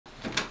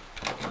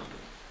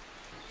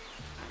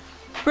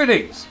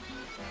Greetings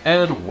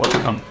and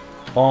welcome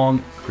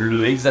on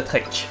le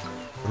HexaTrek,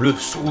 le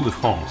Sud de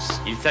France.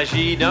 Il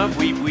s'agit d'un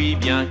boui-boui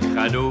bien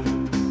crado.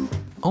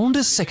 On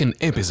this second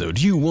episode,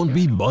 you won't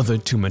be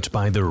bothered too much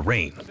by the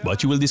rain,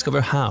 but you will discover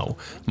how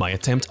my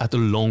attempt at a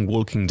long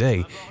walking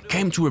day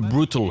came to a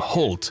brutal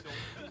halt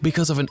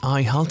because of an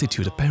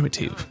high-altitude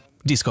aperitif.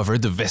 Discover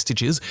the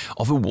vestiges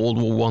of a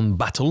World War I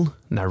battle,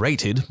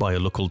 narrated by a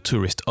local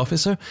tourist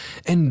officer,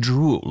 and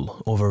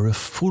drool over a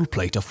full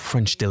plate of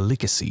French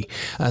delicacy,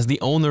 as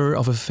the owner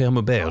of a Ferme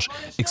Auberge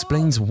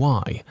explains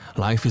why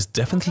life is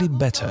definitely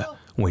better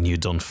when you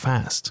don't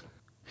fast.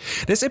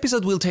 This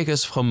episode will take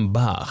us from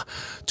Barr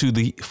to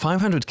the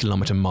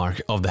 500-kilometer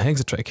mark of the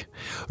HexaTrek,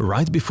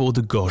 right before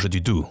the Gorges du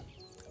Doubs.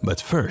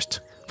 But first,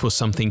 for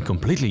something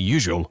completely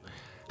usual,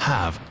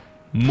 have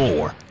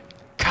more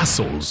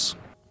castles.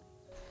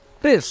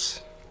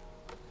 This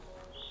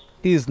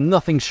is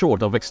nothing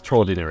short of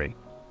extraordinary.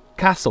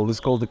 Castle is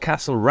called the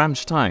Castle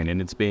Ramstein,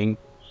 and it's being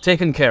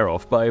taken care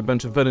of by a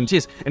bunch of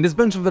volunteers. And this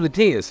bunch of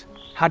volunteers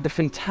had the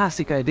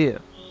fantastic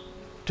idea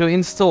to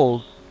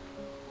install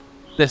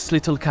this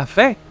little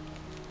cafe.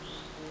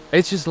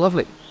 It's just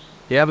lovely.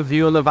 You have a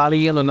view of the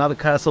valley and another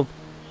castle,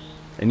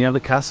 and you have the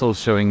castle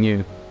showing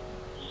you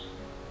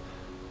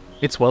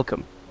it's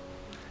welcome.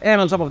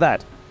 And on top of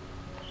that,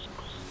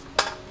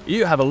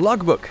 you have a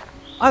logbook.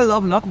 I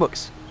love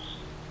logbooks.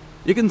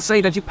 You can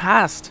say that you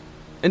passed,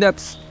 and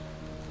that's,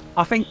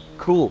 I think,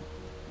 cool.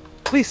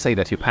 Please say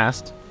that you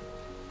passed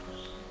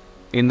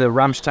in the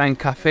Ramstein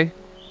cafe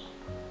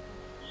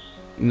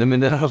in the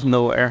middle of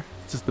nowhere.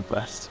 It's just the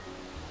best.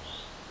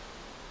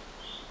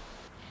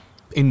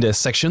 In this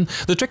section,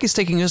 the trek is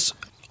taking us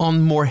on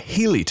more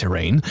hilly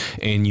terrain,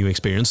 and you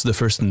experience the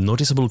first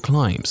noticeable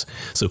climbs.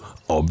 So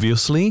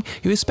obviously,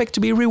 you expect to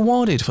be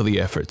rewarded for the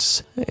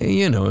efforts.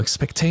 You know,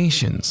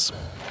 expectations.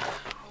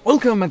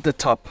 Welcome at the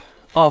top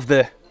of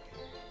the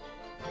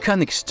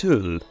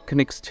Königstuhl.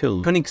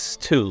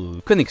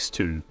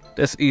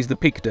 This is the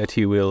peak that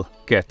you will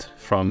get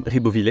from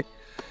Ribeauvillé,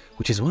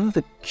 which is one of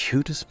the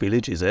cutest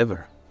villages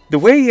ever. The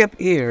way up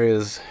here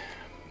is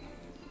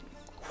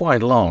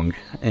quite long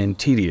and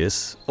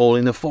tedious, all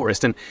in the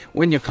forest, and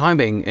when you're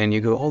climbing and you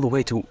go all the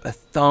way to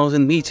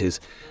 1,000 meters,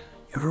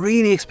 you're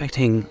really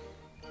expecting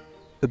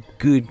a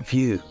good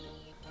view.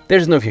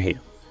 There's no view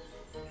here,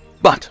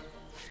 but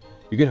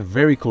you get a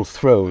very cool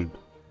throne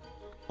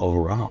of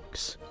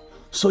rocks,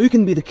 so you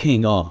can be the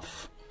king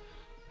of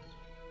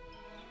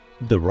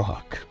the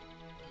rock.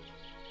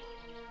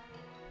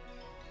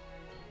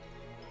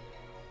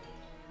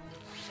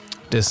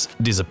 This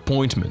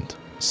disappointment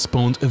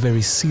spawned a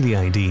very silly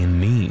idea in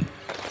me.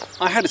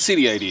 I had a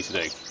silly idea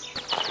today.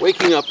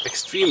 Waking up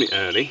extremely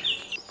early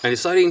and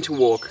deciding to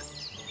walk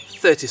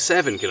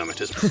 37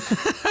 kilometers.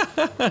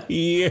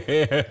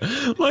 Yeah,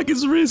 like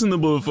it's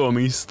reasonable for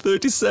me.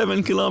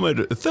 37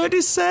 kilometers.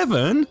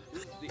 37?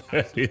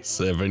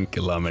 37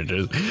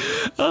 kilometers.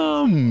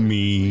 Oh,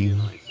 me.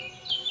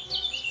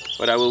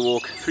 But I will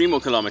walk 3 more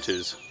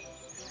kilometers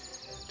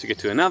to get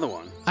to another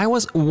one. I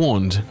was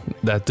warned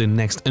that the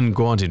next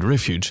unguarded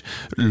refuge,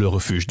 le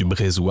refuge du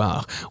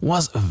Brésoir,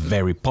 was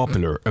very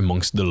popular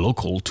amongst the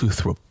local to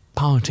throw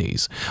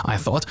parties. I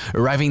thought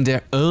arriving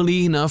there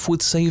early enough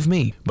would save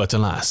me, but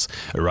alas,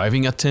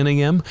 arriving at 10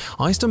 AM,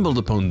 I stumbled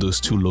upon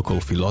those two local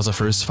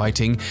philosophers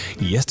fighting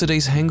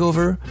yesterday's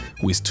hangover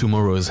with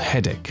tomorrow's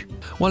headache,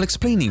 while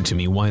explaining to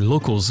me why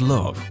locals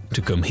love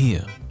to come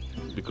here.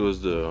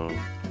 Because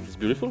it's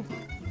beautiful.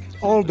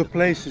 All the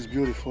place is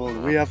beautiful.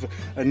 We have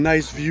a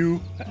nice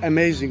view,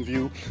 amazing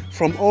view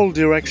from all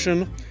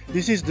directions.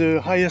 This is the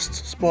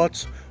highest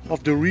spot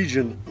of the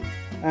region,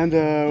 and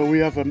we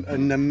have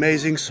an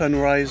amazing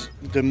sunrise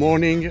in the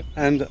morning.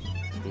 And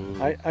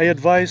I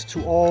advise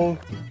to all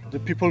the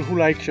people who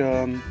like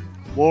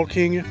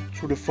walking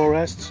through the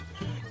forests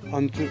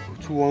and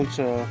to want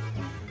to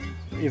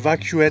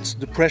evacuate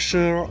the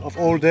pressure of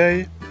all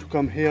day to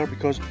come here,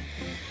 because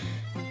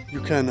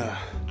you can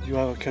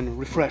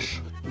refresh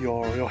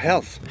your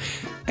health.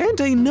 And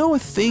I know a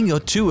thing or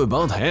two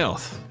about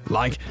health,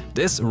 like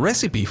this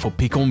recipe for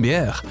picon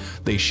bière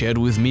they shared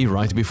with me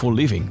right before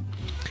leaving.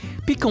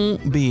 Picon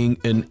being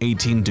an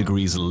 18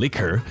 degrees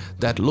liquor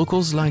that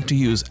locals like to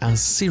use as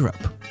syrup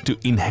to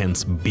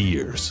enhance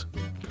beers.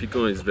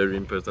 Picon is very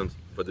important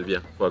for the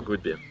beer, for a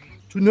good beer.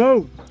 To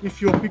know if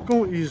your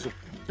picon is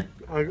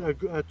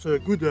at a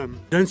good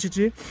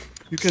density,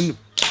 you can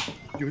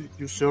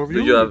you serve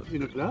you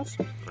in a glass,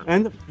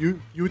 and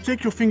you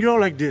take your finger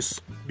like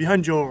this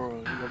behind your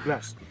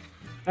glass,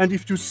 and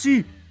if you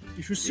see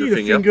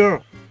the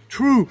finger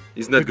through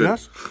the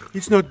glass,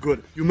 it's not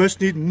good. You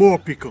must need more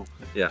picon.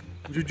 Yeah,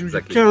 you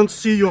exactly. Can't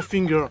see your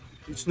finger.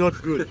 It's not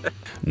good.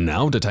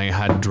 Now that I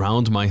had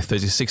drowned my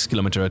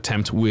 36-kilometer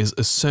attempt with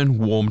a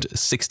sun-warmed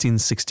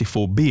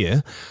 1664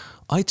 beer,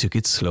 I took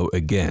it slow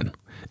again.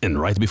 And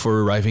right before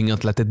arriving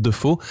at La Tête de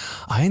Faux,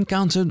 I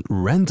encountered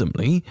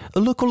randomly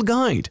a local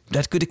guide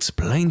that could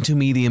explain to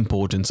me the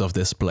importance of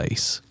this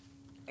place.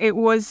 It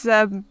was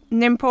an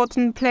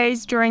important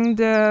place during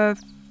the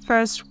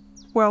First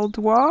World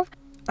War,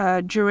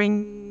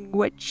 during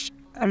which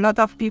a lot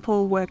of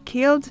people were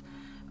killed.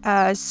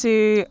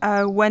 When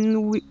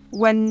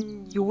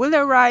you will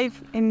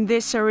arrive in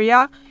this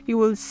area, you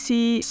will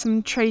see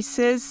some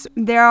traces.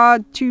 There are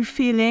two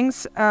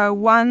feelings.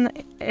 One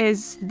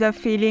is the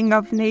feeling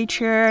of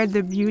nature,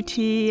 the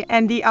beauty,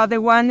 and the other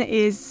one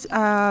is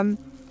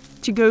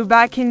to go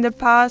back in the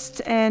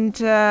past and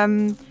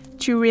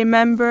to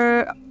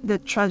remember the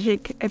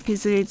tragic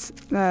episodes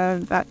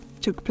that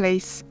took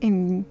place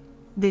in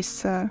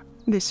this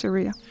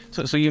area.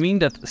 So you mean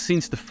that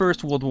since the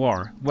First World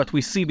War, what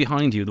we see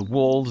behind you, the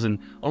walls and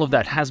all of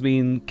that, has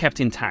been kept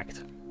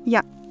intact?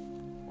 Yeah.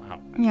 Wow.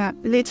 Yeah,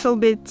 little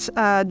bit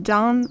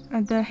down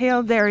the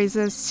hill there is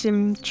a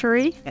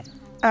cemetery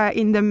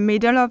in the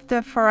middle of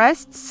the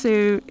forest.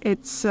 So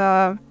it's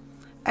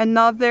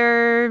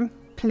another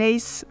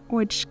place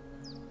which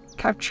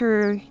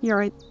capture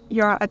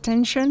your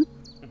attention.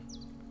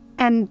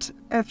 And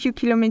a few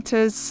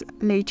kilometers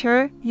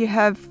later, you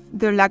have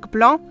the Lac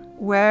Blanc,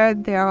 where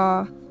there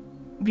are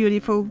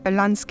beautiful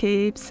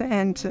landscapes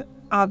and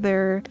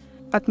other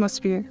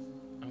atmosphere.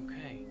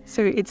 Okay.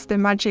 So it's the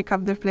magic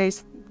of the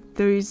place.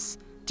 Those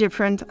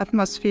different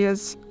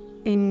atmospheres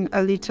in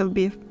a little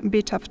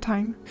bit of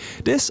time.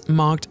 This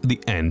marked the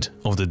end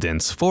of the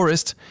dense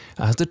forest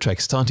as the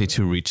trek started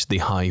to reach the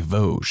high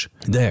Vosges.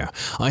 There,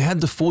 I had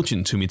the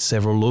fortune to meet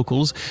several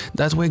locals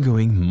that were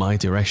going my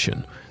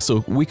direction.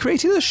 So we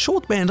created a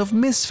short band of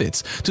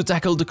misfits to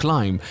tackle the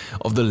climb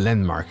of the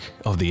landmark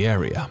of the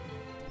area.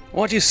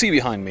 What you see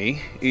behind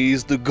me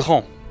is the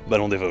Grand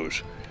Ballon des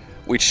Vosges,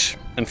 which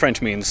in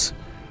French means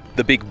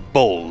the big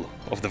bowl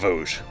of the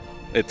Vosges.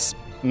 It's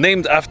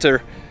named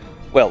after,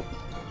 well,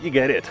 you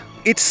get it.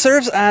 It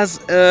serves as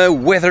a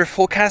weather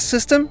forecast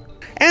system,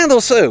 and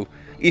also,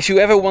 if you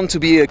ever want to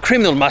be a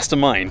criminal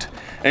mastermind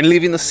and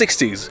live in the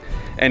 60s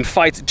and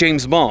fight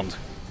James Bond,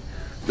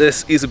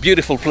 this is a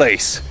beautiful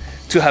place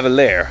to have a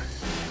lair.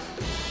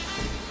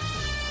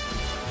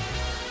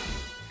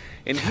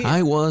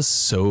 I was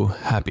so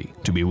happy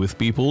to be with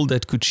people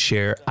that could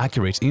share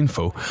accurate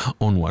info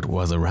on what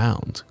was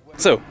around.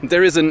 So,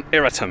 there is an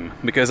erratum,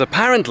 because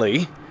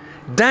apparently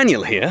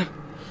Daniel here,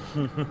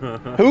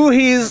 who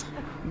is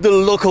the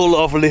local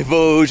of Les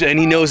Vosges and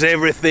he knows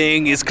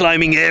everything, he's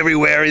climbing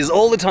everywhere, he's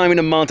all the time in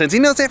the mountains, he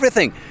knows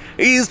everything.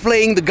 He's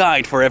playing the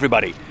guide for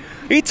everybody.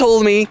 He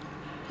told me,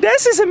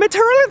 this is a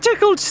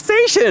meteorological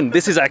station.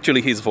 This is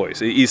actually his voice,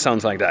 he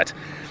sounds like that.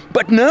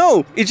 But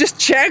no, he just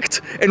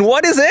checked, and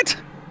what is it?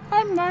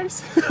 I'm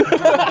nice.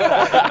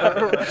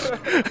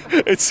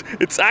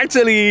 It's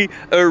actually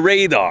a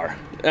radar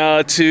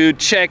to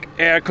check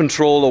air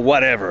control or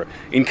whatever,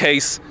 in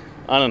case,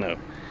 I don't know,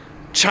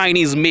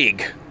 Chinese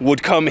MiG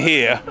would come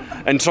here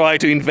and try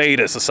to invade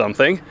us or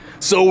something.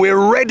 So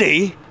we're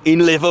ready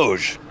in Les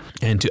Vosges.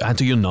 And to add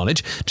to your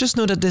knowledge, just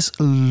know that this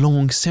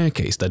long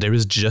staircase that there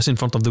is just in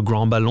front of the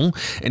Grand Ballon,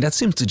 and that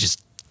seems to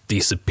just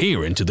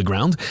disappear into the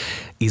ground,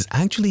 is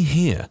actually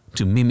here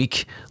to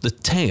mimic the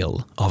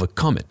tail of a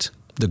comet,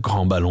 the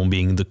Grand Ballon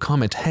being the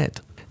comet head.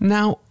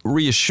 Now,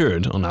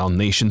 reassured on our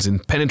nation's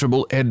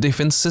impenetrable air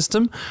defense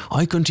system,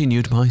 I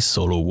continued my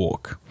solo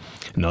walk.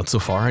 Not so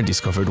far, I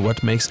discovered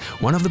what makes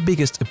one of the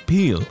biggest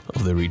appeal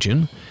of the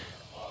region,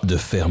 the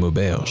Ferme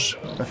Auberge.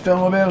 The Ferme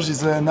Auberge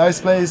is a nice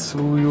place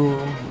where you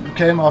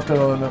came after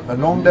a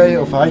long day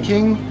of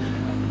hiking.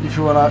 If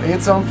you want to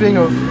eat something,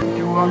 or if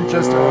you want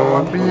just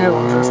one beer,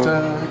 or just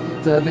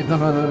eat a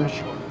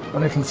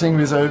little thing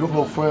with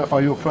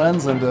for your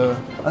friends, and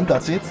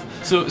that's it.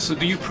 So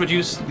do you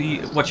produce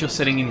what you're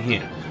selling in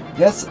here?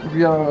 Yes,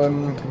 we are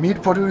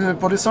meat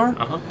producer.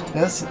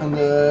 Yes, and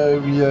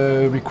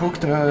we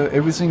cooked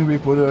everything we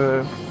put.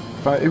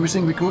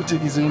 Everything we cooked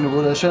is in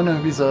relation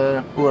with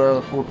our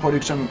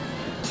production.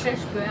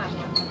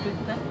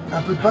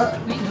 Un peu de pain?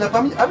 Il l'a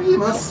pas mis? Ah oui,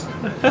 mince!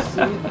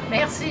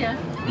 Merci. Hein?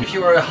 If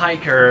you are a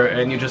hiker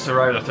and you just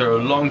arrived after a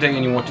long day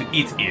and you want to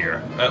eat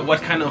here,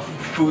 what kind of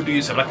food do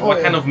you serve? Like,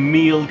 what kind of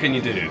meal can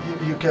you do?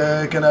 You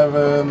can have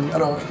a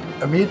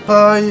meat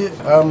pie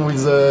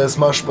with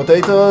smashed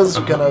potatoes.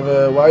 You can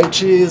have white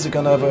cheese. You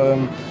can have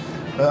un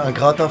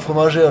gratin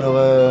fromager.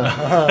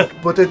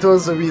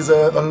 Potatoes with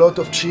a lot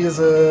of cheese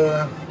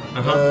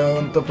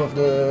on top of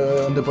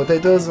the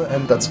potatoes,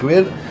 and that's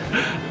grilled.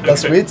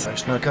 That's sweet.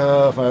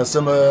 Schnacka,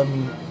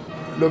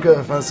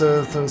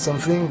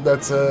 something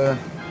that's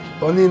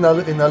only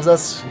in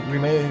Alsace we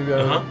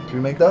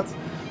make that,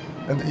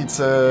 and it's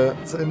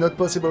not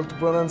possible to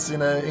pronounce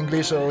in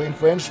English or in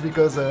French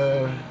because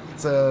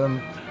it's a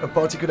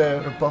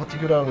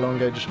particular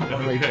language.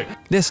 Okay.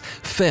 This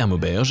Ferme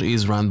Auberge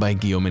is run by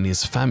Guillaume and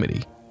his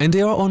family, and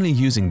they are only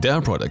using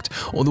their product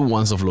or the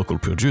ones of local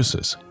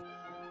producers.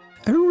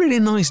 A really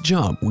nice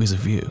job with a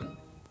view.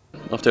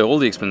 After all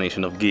the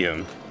explanation of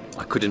Guillaume,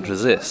 I couldn't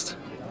resist,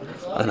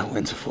 and I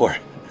went for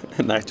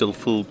an actual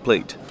full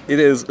plate. It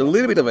is a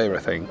little bit of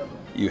everything.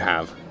 You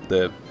have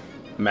the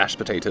mashed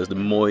potatoes, the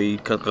moi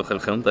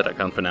that I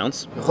can't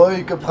pronounce.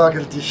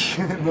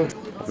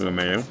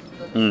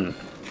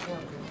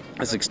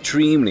 It's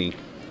extremely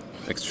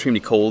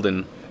cold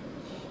and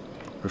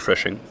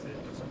refreshing.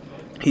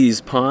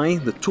 His pie,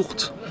 the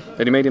tourte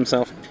that he made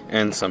himself,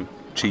 and some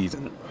cheese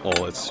and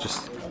all. It's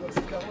just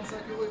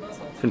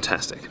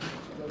fantastic.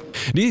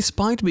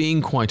 Despite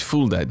being quite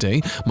full that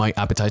day, my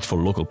appetite for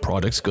local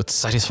products got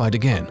satisfied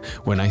again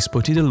when I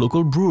spotted a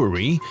local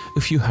brewery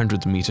a few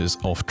hundred meters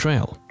off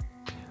trail.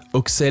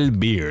 Oxel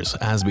Beers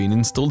has been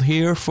installed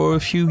here for a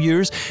few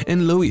years,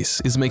 and Lois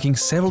is making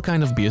several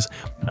kinds of beers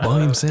by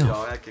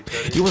himself.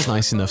 He was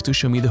nice enough to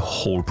show me the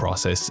whole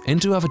process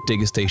and to have a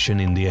degustation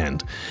in the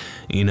end.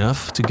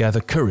 Enough to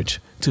gather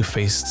courage to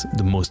face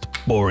the most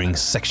boring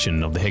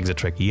section of the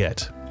HexaTrek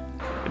yet.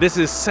 This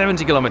is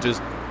 70 kilometers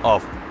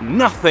of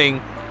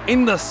nothing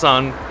in the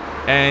sun,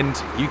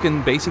 and you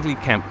can basically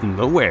camp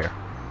nowhere.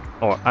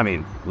 Or, I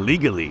mean,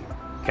 legally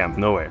camp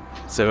nowhere.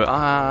 So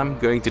I'm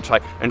going to try,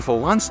 and for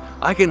once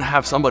I can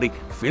have somebody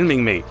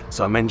filming me,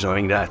 so I'm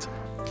enjoying that.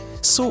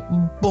 So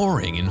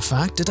boring, in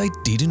fact, that I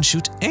didn't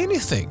shoot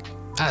anything,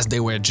 as they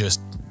were just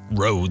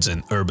roads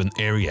and urban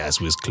areas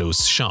with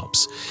closed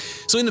shops.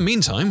 So in the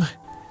meantime,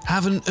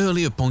 have an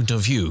earlier point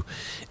of view,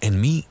 and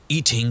me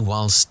eating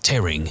while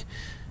staring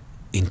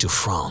into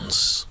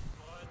France.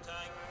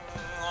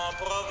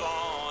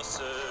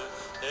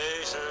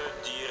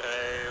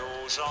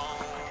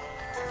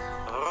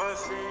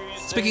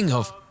 Speaking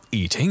of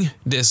eating,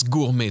 this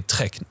gourmet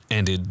trek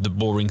ended the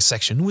boring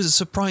section with a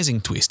surprising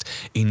twist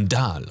in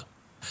Dalle,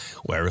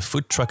 where a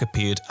food truck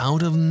appeared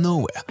out of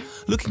nowhere,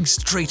 looking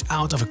straight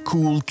out of a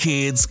cool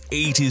kids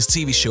 80s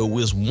TV show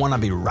with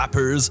wannabe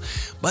rappers,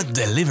 but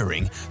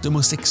delivering the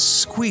most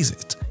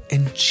exquisite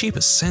and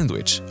cheapest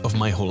sandwich of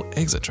my whole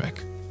HexaTrek.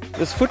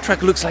 This food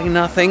truck looks like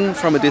nothing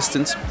from a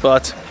distance,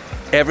 but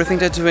everything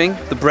they're doing,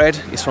 the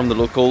bread is from the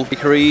local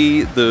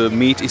bakery, the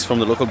meat is from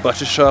the local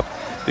butcher shop,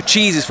 the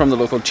cheese is from the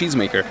local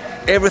cheesemaker.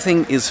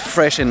 Everything is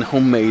fresh and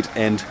homemade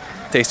and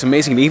tastes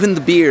amazing. Even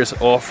the beers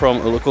are from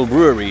a local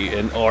brewery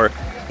and are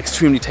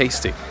extremely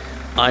tasty.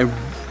 I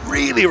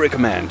really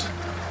recommend.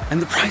 And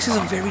the prices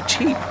are very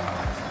cheap.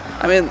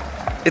 I mean,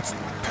 it's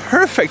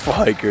perfect for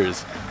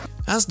hikers.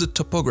 As the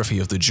topography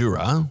of the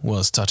Jura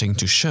was starting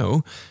to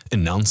show,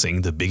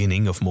 announcing the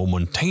beginning of more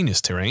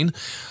mountainous terrain,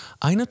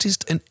 I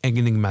noticed an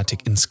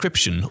enigmatic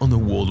inscription on a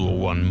World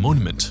War I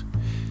monument.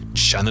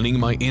 Channeling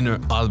my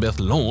inner Albert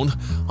Londres,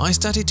 I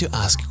started to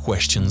ask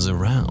questions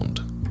around.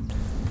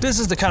 This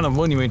is the kind of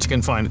monument you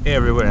can find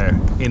everywhere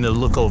in the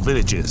local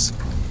villages.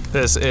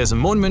 This is a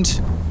monument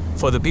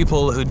for the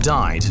people who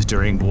died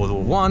during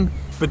World War I,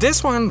 but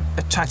this one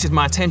attracted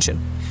my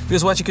attention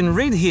because what you can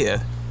read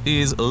here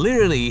is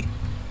literally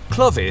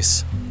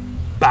Clovis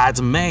Bad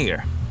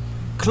Mayor.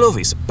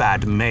 Clovis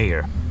Bad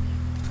Mayor.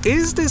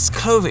 Is this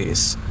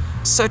Clovis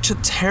such a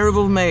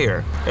terrible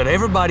mayor that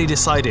everybody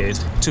decided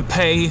to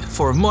pay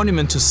for a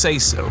monument to say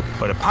so?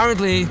 But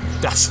apparently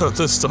that's not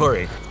the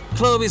story.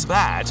 Clovis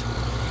Bad.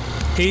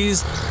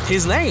 He's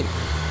lame.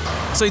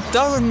 So it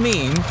doesn't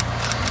mean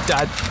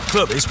that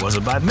Clovis was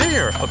a bad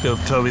mayor, or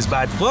that Clovis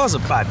Bad was a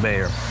bad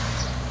mayor.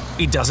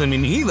 It doesn't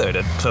mean either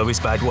that Clovis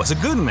Bad was a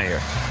good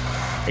mayor.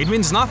 It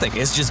means nothing,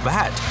 it's just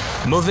bad.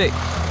 Mauvais.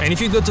 And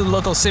if you go to the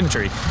local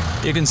cemetery,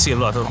 you can see a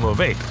lot of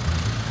mauvais.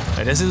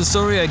 And this is the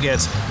story I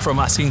get from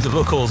asking the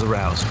locals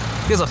around,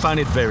 because I find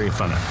it very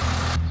funny.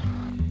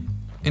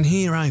 And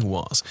here I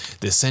was,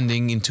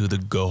 descending into the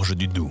Gorges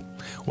du Doubs,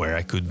 where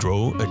I could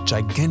draw a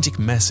gigantic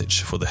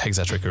message for the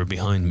HexaTrekker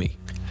behind me.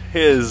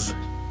 Here's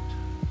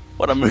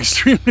what I'm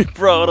extremely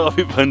proud of,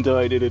 even though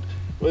I did it,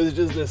 was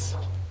just this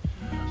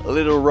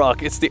little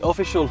rock. It's the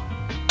official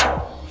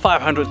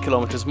 500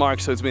 kilometers mark,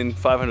 so it's been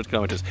 500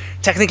 kilometers.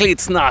 Technically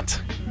it's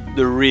not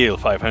the real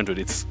 500,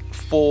 it's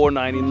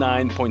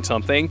 499 point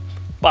something,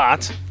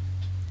 but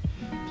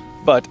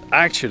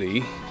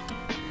actually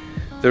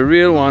the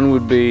real one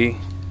would be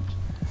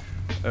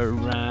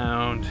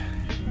around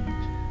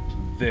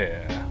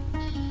there.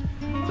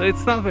 So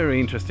it's not very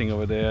interesting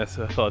over there,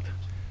 so I thought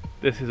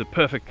this is a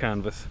perfect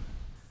canvas.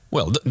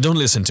 Well, don't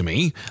listen to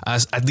me,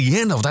 as at the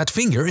end of that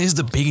finger is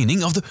the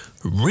beginning of the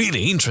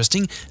really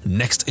interesting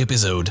next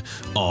episode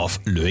of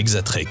Le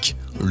HexaTrek,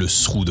 le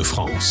Thru de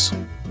France.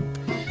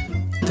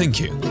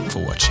 Thank you for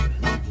watching.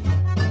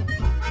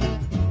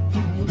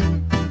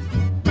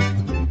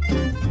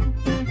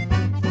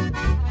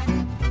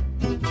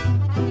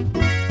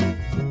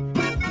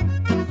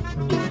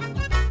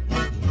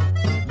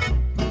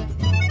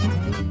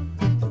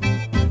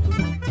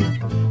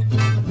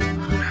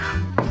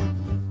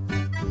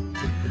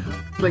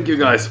 Thank you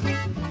guys.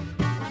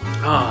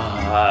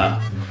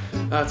 Ah,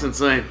 that's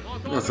insane.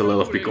 That's a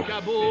lot of people.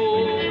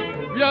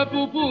 Viens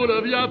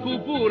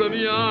poupoule,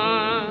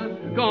 viens.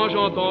 Quand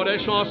j'entends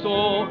les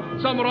chansons,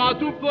 ça me rend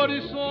tout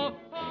polisson.